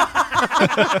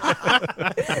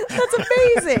 That's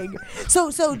amazing.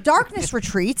 So Darkness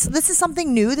Retreats, this is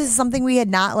something new. This is something we had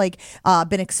not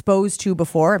been exposed to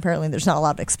before. Apparently there's not a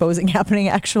lot of exposing happening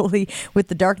actually with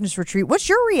the Darkness Retreat. What's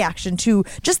your reaction to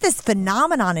just this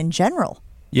phenomenon in general?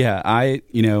 Yeah, I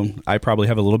probably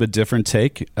have a little bit different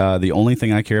take. The only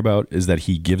thing I care about is that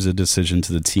he gives a decision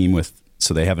to the team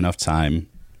so they have enough time,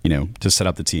 to set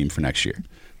up the team for next year.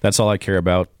 That's all I care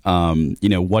about.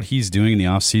 What he's doing in the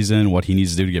offseason, what he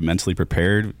needs to do to get mentally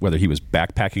prepared, whether he was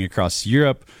backpacking across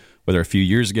Europe, whether a few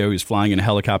years ago he was flying in a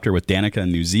helicopter with Danica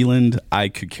in New Zealand, I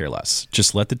could care less.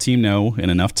 Just let the team know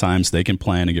in enough time so they can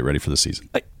plan and get ready for the season.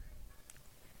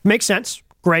 Makes sense.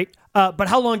 Great. But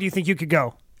how long do you think you could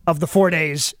go of the 4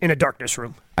 days in a darkness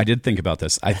room? I did think about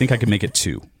this. I think I could make it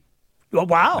 2. Oh,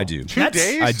 wow. I do. 2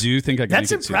 days? I do think I can make it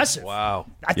 2. That's impressive. Wow.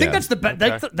 I think that's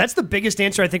that's the biggest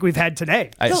answer I think we've had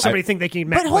today. Somebody think they can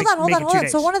make it 2 days. But hold on.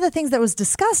 So one of the things that was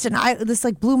discussed, and this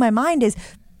blew my mind, is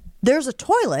there's a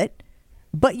toilet,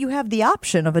 but you have the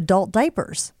option of adult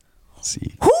diapers.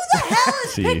 See. Who the hell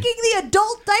is picking the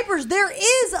adult diapers? There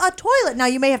is a toilet. Now,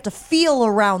 you may have to feel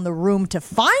around the room to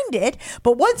find it,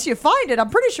 but once you find it, I'm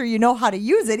pretty sure you know how to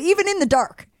use it, even in the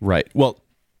dark. Right. Well,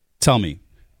 tell me.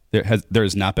 There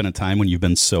has not been a time when you've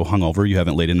been so hungover you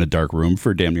haven't laid in a dark room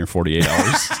for damn near 48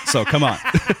 hours. So come on.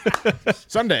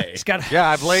 Someday.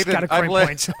 I've laid in. I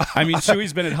mean,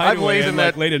 Chewy's been at Hideaway and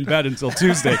laid in bed until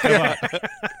Tuesday. Come on.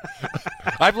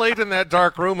 I've laid in that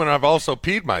dark room and I've also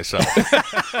peed myself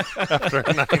after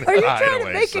a night at Are you Hideaway, trying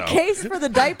to make a case for the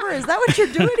diaper? Is that what you're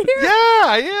doing here? Yeah,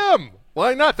 I am.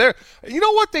 Why not? You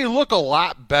know what? They look a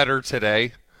lot better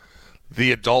today,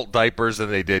 the adult diapers,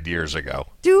 than they did years ago.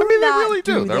 They really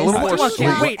do. They're a little more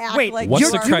sweet. Wait.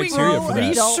 What's the criteria for that?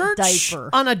 Research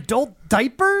on adult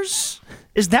diapers?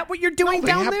 Is that what you're doing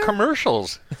down there? They have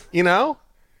commercials, And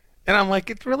I'm like,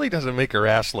 it really doesn't make her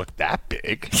ass look that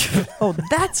big. Oh,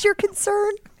 that's your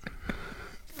concern?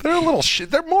 They're a little.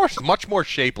 They're much more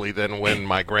shapely than when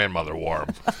my grandmother wore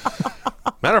them.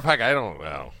 Matter of fact, I don't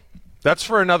know. That's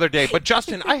for another day. But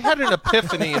Justin, I had an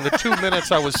epiphany in the 2 minutes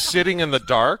I was sitting in the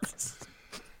dark.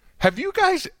 Have you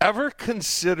guys ever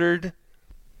considered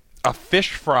a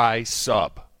fish fry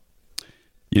sub?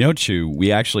 Chew,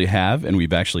 we actually have, and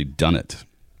we've actually done it.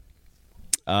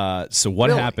 So what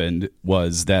happened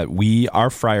was that our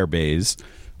fryer bays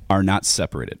are not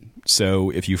separated.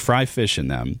 So if you fry fish in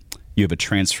them, you have a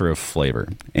transfer of flavor.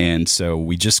 And so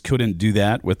we just couldn't do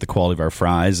that with the quality of our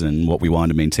fries and what we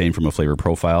wanted to maintain from a flavor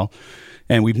profile.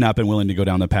 And we've not been willing to go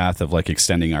down the path of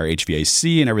extending our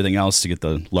HVAC and everything else to get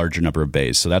the larger number of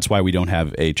bays. So that's why we don't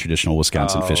have a traditional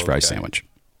Wisconsin fish fry sandwich.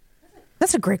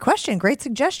 That's a great question. Great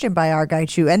suggestion by our guy,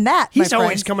 Chew. And that, he's my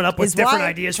always friend, coming up with different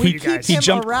ideas for you guys. He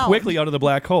jumped quickly out of the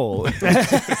black hole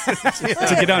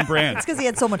to get on brand. It's because he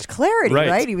had so much clarity,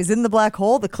 right? He was in the black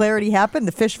hole. The clarity happened,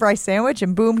 the fish fry sandwich,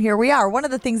 and boom, here we are. One of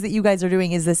the things that you guys are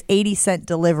doing is this 80-cent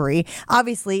delivery.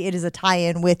 Obviously, it is a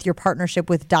tie-in with your partnership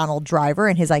with Donald Driver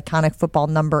and his iconic football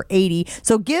number 80.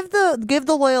 So give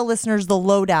the loyal listeners the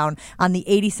lowdown on the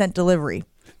 80-cent delivery.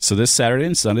 So this Saturday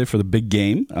and Sunday for the big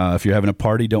game, if you're having a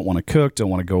party, don't want to cook, don't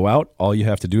want to go out, all you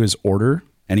have to do is order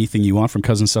anything you want from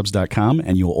cousinsubs.com,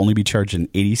 and you will only be charged an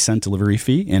 80-cent delivery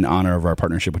fee in honor of our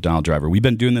partnership with Donald Driver. We've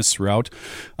been doing this throughout,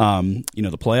 the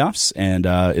playoffs, and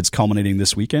it's culminating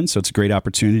this weekend. So it's a great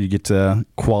opportunity to get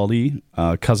quality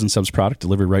Cousin Subs product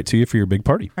delivered right to you for your big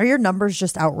party. Are your numbers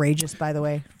just outrageous, by the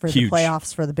way, for Huge. the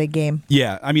playoffs for the big game?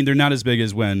 Yeah, I mean, they're not as big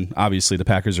as when, obviously, the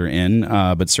Packers are in,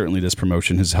 but certainly this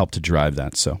promotion has helped to drive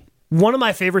that, so... One of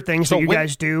my favorite things that you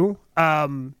guys do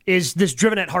is this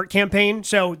Driven at Heart campaign.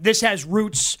 So this has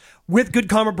roots with Good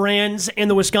Karma Brands and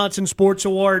the Wisconsin Sports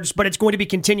Awards, but it's going to be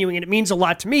continuing, and it means a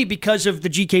lot to me because of the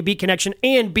GKB connection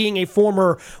and being a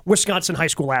former Wisconsin high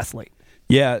school athlete.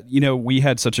 Yeah, we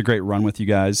had such a great run with you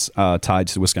guys, tied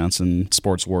to the Wisconsin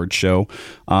Sports Awards show.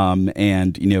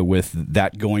 And, with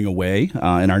that going away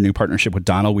and our new partnership with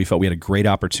Donald, we felt we had a great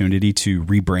opportunity to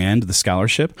rebrand the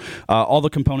scholarship. All the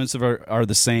components of it are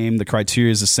the same. The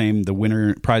criteria is the same.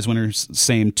 The prize winners,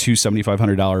 same. 2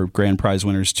 $7,500 grand prize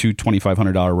winners, 2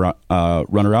 $2,500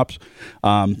 runner-ups.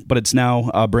 But it's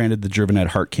now branded the Driven at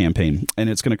Heart campaign. And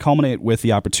it's going to culminate with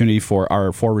the opportunity for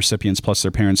our 4 recipients plus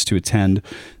their parents to attend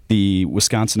the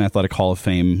Wisconsin Athletic Hall of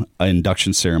Fame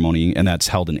induction ceremony, and that's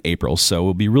held in April. So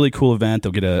it'll be a really cool event.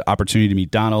 They'll get an opportunity to meet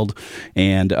Donald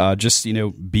and just,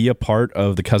 be a part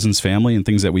of the Cousins family and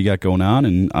things that we got going on,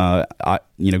 and,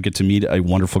 get to meet a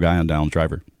wonderful guy on Donald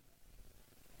Driver.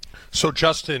 So,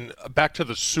 Justin, back to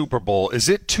the Super Bowl. Is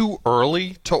it too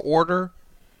early to order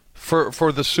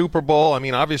for the Super Bowl? I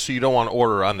mean, obviously you don't want to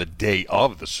order on the day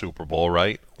of the Super Bowl,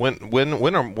 right? When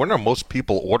are most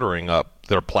people ordering up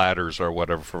their platters or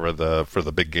whatever for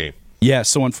the big game? Yeah,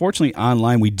 so unfortunately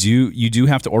online you do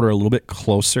have to order a little bit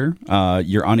closer.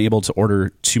 You're unable to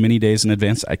order too many days in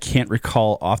advance. I can't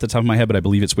recall off the top of my head, but I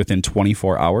believe it's within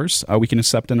 24 hours we can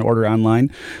accept an order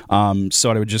online. So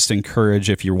I would just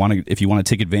encourage if you want to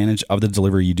take advantage of the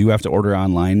delivery, you do have to order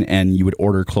online, and you would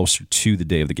order closer to the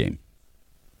day of the game.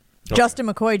 Okay. Justin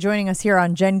McCoy joining us here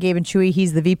on Jen, Gabe, and Chewy.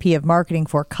 He's the VP of Marketing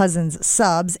for Cousins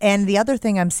Subs. And the other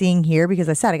thing I'm seeing here, because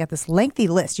I said I got this lengthy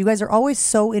list. You guys are always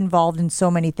so involved in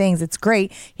so many things. It's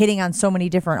great hitting on so many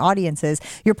different audiences.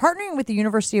 You're partnering with the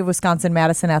University of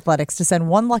Wisconsin-Madison Athletics to send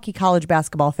one lucky college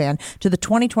basketball fan to the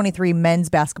 2023 men's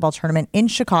basketball tournament in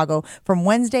Chicago from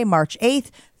Wednesday, March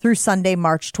 8th through Sunday,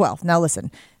 March 12th. Now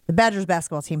listen, the Badgers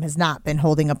basketball team has not been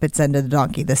holding up its end of the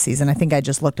donkey this season. I think I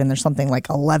just looked and there's something like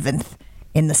 11th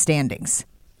in the standings,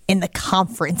 in the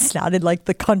conference, not in like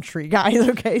the country, guys.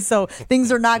 Okay, so things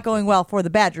are not going well for the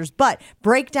Badgers. But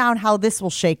break down how this will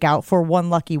shake out for one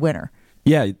lucky winner.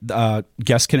 Yeah,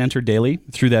 guests can enter daily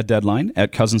through that deadline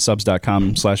at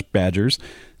cousinsubs.com/Badgers.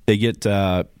 They get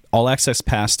all access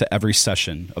pass to every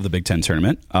session of the Big Ten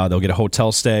tournament. They'll get a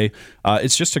hotel stay.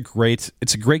 It's a great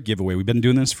giveaway. We've been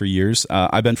doing this for years.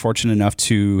 I've been fortunate enough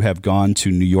to have gone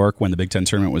to New York when the Big Ten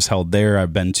tournament was held there.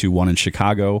 I've been to one in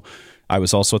Chicago. I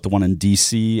was also at the one in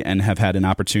D.C. and have had an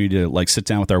opportunity to sit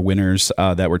down with our winners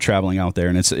that were traveling out there.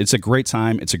 And it's a great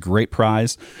time. It's a great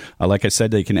prize. Like I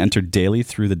said, they can enter daily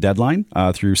through the deadline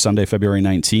through Sunday, February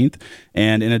 19th.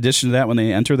 And in addition to that, when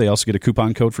they enter, they also get a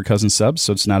coupon code for Cousins Subs.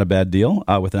 So it's not a bad deal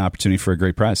with an opportunity for a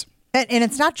great prize. And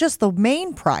it's not just the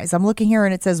main prize. I'm looking here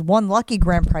and it says one lucky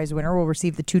grand prize winner will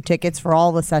receive the 2 tickets for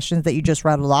all the sessions that you just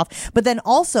rattled off. But then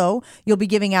also you'll be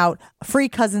giving out free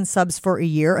Cousins Subs for a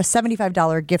year, a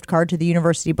 $75 gift card to the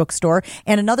University Bookstore,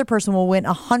 and another person will win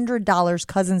a $100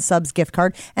 Cousins Subs gift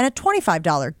card and a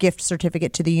 $25 gift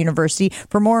certificate to the university.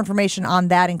 For more information on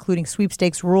that, including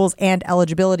sweepstakes rules and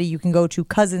eligibility, you can go to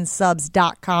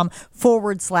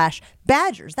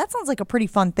cousinsubs.com/Badgers. That sounds like a pretty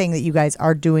fun thing that you guys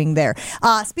are doing there.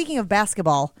 Speaking of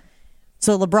basketball,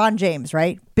 so LeBron James,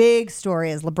 right? Big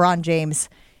story is LeBron James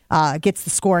gets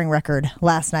the scoring record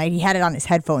last night. He had it on his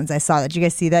headphones. I saw that. Did you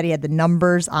guys see that? He had the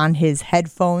numbers on his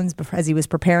headphones as he was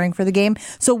preparing for the game.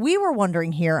 So we were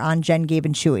wondering here on Jen, Gabe,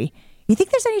 and Chewy, you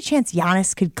think there's any chance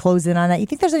Giannis could close in on that? You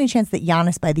think there's any chance that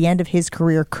Giannis, by the end of his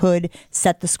career, could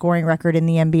set the scoring record in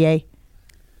the NBA?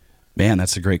 Man,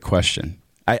 that's a great question.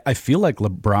 I feel like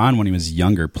LeBron, when he was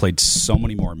younger, played so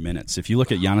many more minutes. If you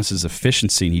look at Giannis's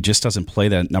efficiency, and he just doesn't play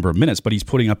that number of minutes, but he's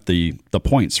putting up the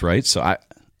points, right? So I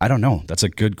don't know. That's a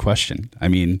good question. I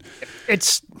mean,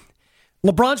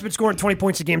 LeBron's been scoring 20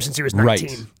 points a game since he was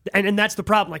 19. Right. And that's the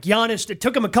problem. Like Giannis, it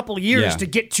took him a couple of years to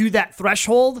get to that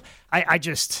threshold. I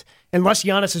just, unless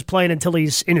Giannis is playing until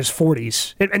he's in his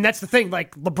 40s. And that's the thing.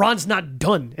 Like, LeBron's not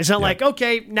done. It's not like,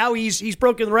 okay, now he's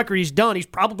broken the record. He's done. He's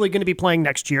probably going to be playing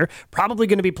next year. Probably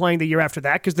going to be playing the year after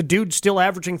that because the dude's still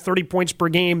averaging 30 points per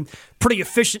game pretty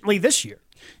efficiently this year.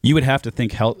 You would have to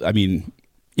think,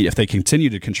 if they continue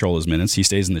to control his minutes, he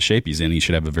stays in the shape he's in, he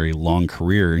should have a very long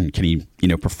career. And can he,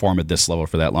 perform at this level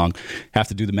for that long? Have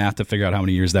to do the math to figure out how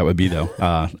many years that would be, though.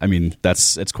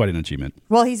 It's quite an achievement.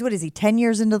 Well, he's 10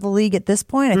 years into the league at this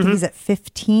point? I think he's at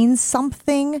 15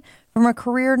 something from a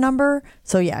career number.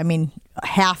 So, yeah,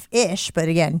 half-ish. But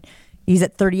again, he's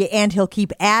at 38, and he'll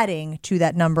keep adding to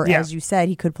that number. Yeah. As you said,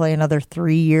 he could play another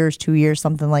 3 years, 2 years,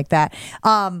 something like that.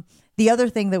 The other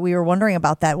thing that we were wondering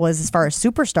about that was, as far as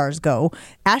superstars go,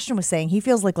 Ashton was saying he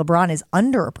feels like LeBron is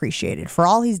underappreciated. For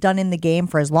all he's done in the game,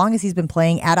 for as long as he's been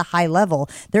playing at a high level,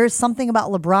 there is something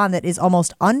about LeBron that is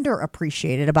almost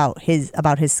underappreciated about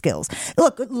his skills.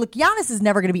 Look, Giannis is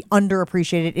never going to be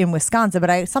underappreciated in Wisconsin, but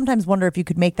I sometimes wonder if you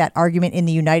could make that argument in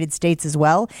the United States as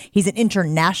well. He's an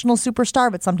international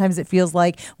superstar, but sometimes it feels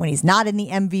like when he's not in the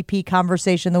MVP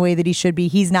conversation the way that he should be,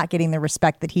 he's not getting the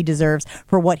respect that he deserves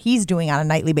for what he's doing on a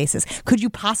nightly basis. Could you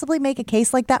possibly make a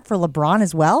case like that for LeBron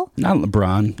as well? Not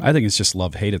LeBron. I think it's just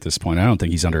love-hate at this point. I don't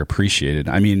think he's underappreciated.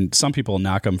 I mean, some people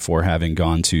knock him for having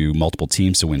gone to multiple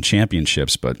teams to win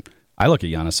championships, but I look at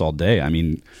Giannis all day. I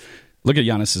mean, look at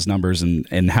Giannis's numbers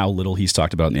and how little he's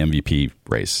talked about in the MVP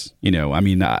race. I look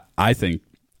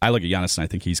at Giannis and I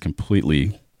think he's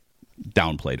completely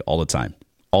downplayed all the time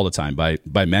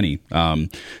by many.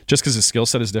 Just because his skill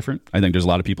set is different. I think there's a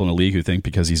lot of people in the league who think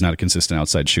because he's not a consistent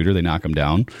outside shooter, they knock him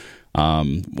down.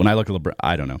 When I look at LeBron,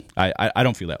 I don't know. I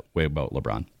don't feel that way about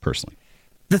LeBron personally.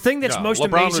 The thing that's most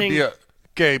amazing,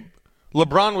 Gabe,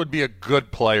 LeBron would be a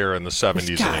good player in the 70s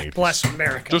and 80s. Bless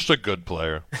America. Just a good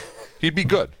player. He'd be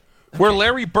good. Where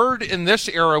Larry Bird in this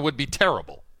era would be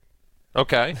terrible.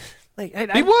 Okay?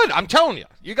 He would. I'm telling you.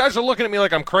 You guys are looking at me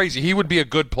like I'm crazy. He would be a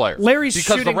good player.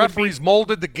 Because the referees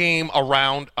molded the game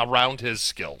around his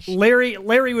skills.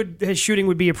 His shooting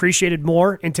would be appreciated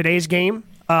more in today's game.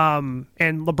 And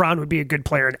LeBron would be a good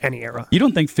player in any era. You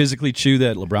don't think physically, Chew,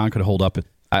 that LeBron could hold up?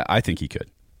 I think he could.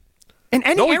 In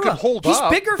any era. He could hold He's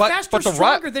up. bigger, faster,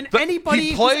 stronger than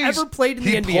anybody who's ever played in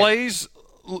the NBA.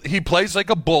 He plays like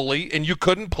a bully, and you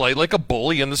couldn't play like a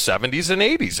bully in the 70s and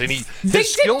 80s. And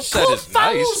his skill set is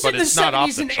nice, but it's not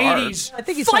off the charts. I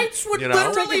think he's fights would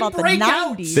literally break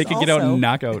out. They could get out and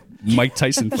knock out Mike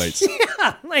Tyson fights.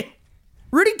 Yeah, like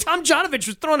Rudy Tomjanovich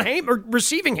was throwing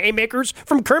receiving haymakers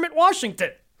from Kermit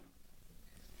Washington.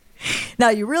 Now,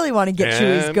 you really want to get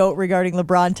Chewy's goat regarding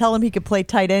LeBron. Tell him he could play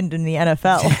tight end in the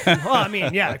NFL. Well, I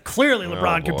mean, yeah, clearly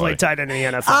LeBron could play tight end in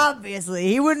the NFL. Obviously.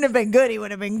 He wouldn't have been good. He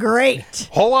would have been great.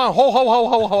 Hold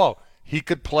on. He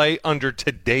could play under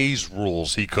today's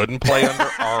rules. He couldn't play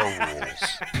under our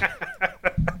rules.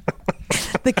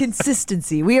 The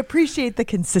consistency. We appreciate the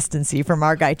consistency from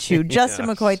our guy, Chew. Justin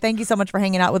McCoy, thank you so much for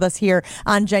hanging out with us here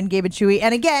on Jen, Gabe, and Chewy.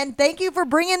 And again, thank you for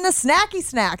bringing the snacky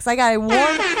snacks. I got a warm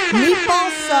meatball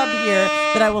sub here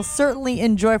that I will certainly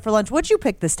enjoy for lunch. What'd you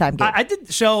pick this time, Gabe? I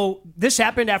did. So this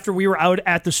happened after we were out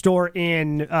at the store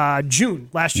in June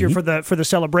last year for the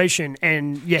celebration,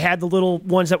 and you had the little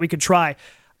ones that we could try.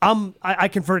 I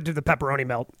converted to the pepperoni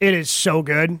melt. It is so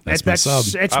good.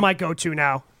 It's my go-to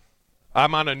now.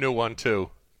 I'm on a new one too.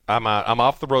 I'm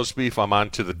off the roast beef. I'm on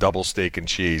to the double steak and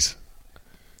cheese.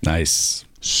 Nice.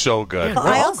 So good. Yeah,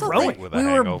 I also think we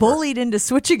were bullied into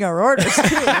switching our orders too,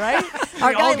 right?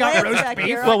 We all got roast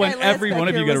beef. Well, when every one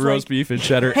of you got a roast beef and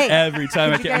cheddar every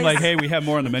time I'm like, hey, we have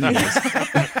more on the menu.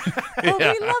 Oh, we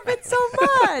love it so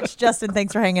much. Justin,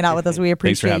 thanks for hanging out with us. We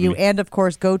appreciate you. And, of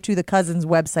course, go to the Cousins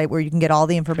website where you can get all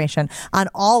the information on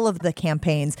all of the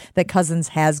campaigns that Cousins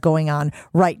has going on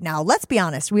right now. Let's be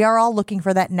honest. We are all looking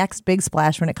for that next big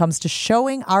splash when it comes to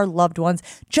showing our loved ones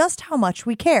just how much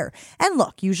we care. And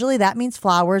look, usually that means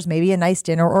flowers, maybe a nice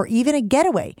dinner, or even a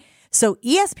getaway. So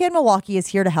ESPN Milwaukee is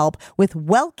here to help with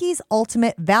Welky's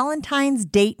Ultimate Valentine's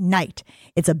Date Night.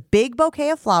 It's a big bouquet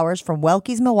of flowers from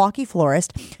Welky's Milwaukee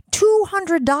Florist,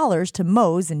 $200 to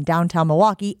Moe's in downtown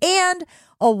Milwaukee, and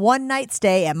a one-night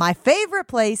stay at my favorite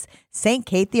place, St.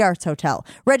 Kate the Arts Hotel.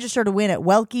 Register to win at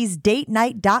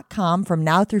welkysdatenight.com from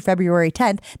now through February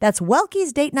 10th. That's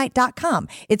welkysdatenight.com.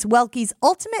 It's Welky's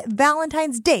Ultimate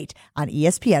Valentine's Date on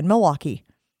ESPN Milwaukee.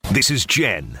 This is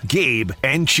Jen, Gabe,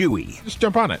 and Chewy. Just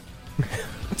jump on it.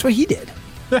 That's what he did.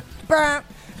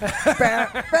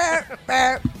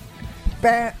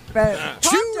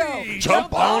 Chewy,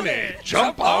 jump on it.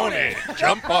 Jump on it.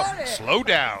 Jump on it. Slow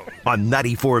down. On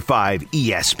 94.5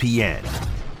 ESPN.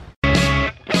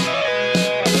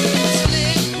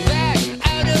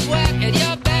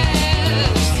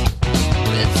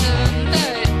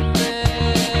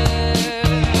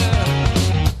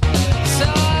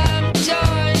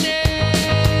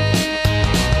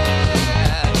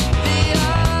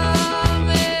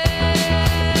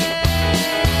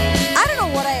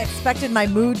 Expected my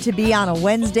mood to be on a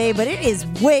Wednesday, but it is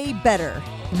way better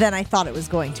than I thought it was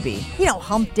going to be. You know,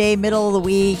 hump day, middle of the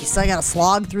week, so I got to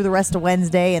slog through the rest of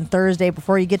Wednesday and Thursday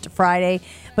before you get to Friday.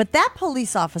 But that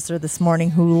police officer this morning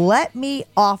who let me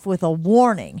off with a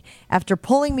warning after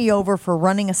pulling me over for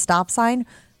running a stop sign,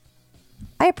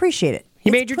 I appreciate it.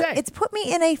 He made your day. It's put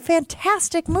me in a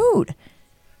fantastic mood.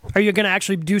 Are you going to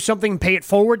actually do something and pay it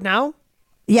forward now?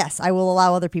 Yes, I will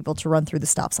allow other people to run through the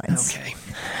stop signs. Okay.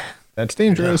 That's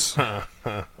dangerous.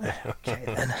 Okay,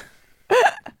 then.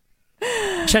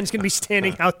 Jen's going to be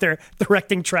standing out there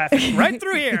directing traffic right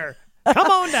through here.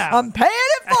 Come on down. I'm paying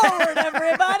it forward,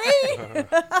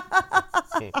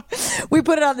 everybody. We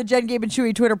put it on the Jen, Gabe, and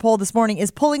Chewy Twitter poll this morning. Is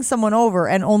pulling someone over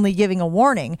and only giving a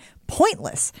warning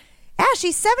pointless?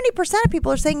 Ashley, 70% of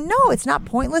people are saying no, it's not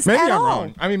pointless Maybe at I'm all.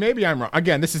 wrong. I mean, maybe I'm wrong.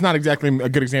 Again, this is not exactly a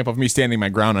good example of me standing my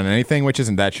ground on anything, which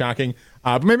isn't that shocking.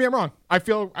 But maybe I'm wrong. I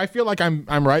feel like I'm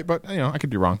right, but I could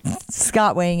be wrong.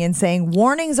 Scott weighing in saying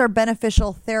warnings are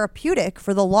beneficial therapeutic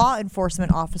for the law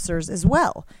enforcement officers as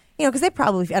well. Because they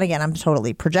probably, and again, I'm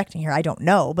totally projecting here. I don't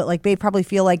know, but like they probably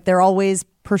feel like they're always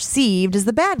perceived as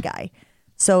the bad guy.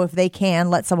 So if they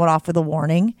can let someone off with a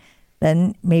warning,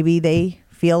 then maybe they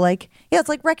feel like, it's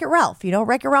like Wreck-It Ralph.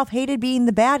 Wreck-It Ralph hated being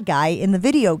the bad guy in the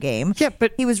video game. Yeah,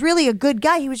 but he was really a good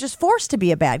guy. He was just forced to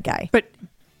be a bad guy. But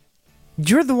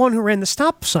you're the one who ran the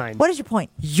stop sign. What is your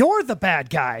point? You're the bad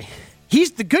guy.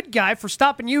 He's the good guy for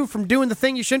stopping you from doing the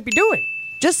thing you shouldn't be doing.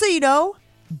 Just so you know,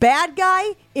 bad guy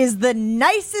is the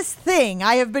nicest thing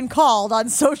I have been called on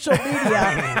social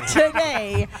media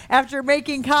today after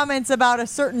making comments about a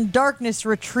certain darkness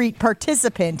retreat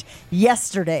participant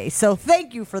yesterday. So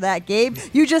thank you for that, Gabe.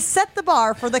 You just set the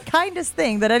bar for the kindest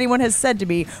thing that anyone has said to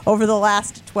me over the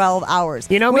last 12 hours.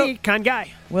 You know me, kind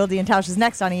guy. Will D and Tausch is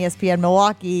next on ESPN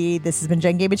Milwaukee. This has been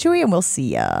Jen, Gabe, and Chewy, and we'll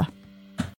see ya.